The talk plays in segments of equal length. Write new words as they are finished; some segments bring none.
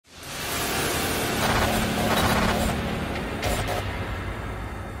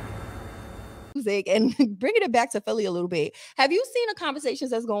music and bringing it back to Philly a little bit. Have you seen the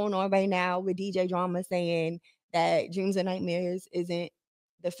conversations that's going on right now with DJ Drama saying that Dreams and Nightmares isn't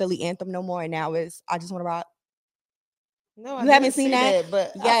the Philly anthem no more, and now it's I Just Want to Rock? No, you haven't seen that,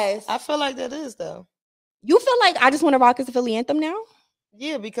 but yes, I feel like that is though. You feel like I Just Want to Rock is the Philly anthem now?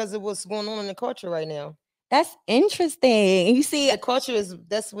 Yeah, because of what's going on in the culture right now. That's interesting. And you see, the culture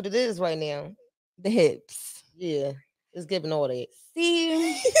that's what it is right now. The hips. Yeah, it's giving all that.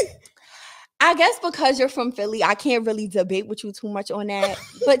 See, I guess because you're from Philly, I can't really debate with you too much on that.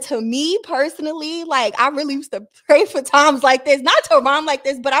 But to me personally, like I really used to pray for times like this, not to rhyme like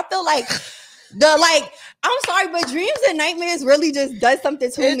this, but I feel like I'm sorry, but Dreams and Nightmares really just does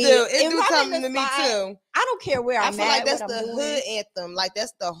something to me. It do something to me too. I don't care where I'm at. I feel like that's the hood anthem, like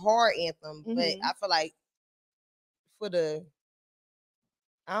that's the hard anthem. But I feel like for the,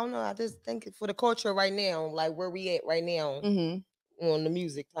 I don't know, I just think for the culture right now, like where we at right now on the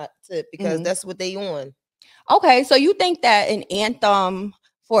music tip, because that's what they on. Okay, so you think that an anthem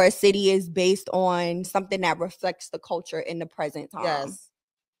for a city is based on something that reflects the culture in the present time? Yes.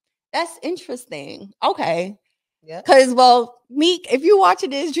 That's interesting. Okay. Yeah. Because, well, Meek, if you watching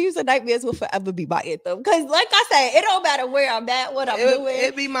this, Dreams and Nightmares will forever be my anthem. Because, like I said, it don't matter where I'm at, what I'm doing.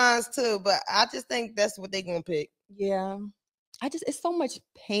 It be mine too, but I just think that's what they gonna pick. Yeah. It's so much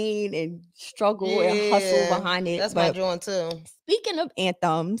pain and struggle and hustle behind it. That's my joint too. Speaking of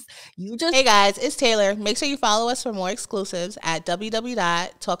anthems, Hey guys, it's Taylor. Make sure you follow us for more exclusives at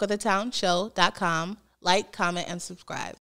www.talkofthetownshow.com. Like, comment, and subscribe.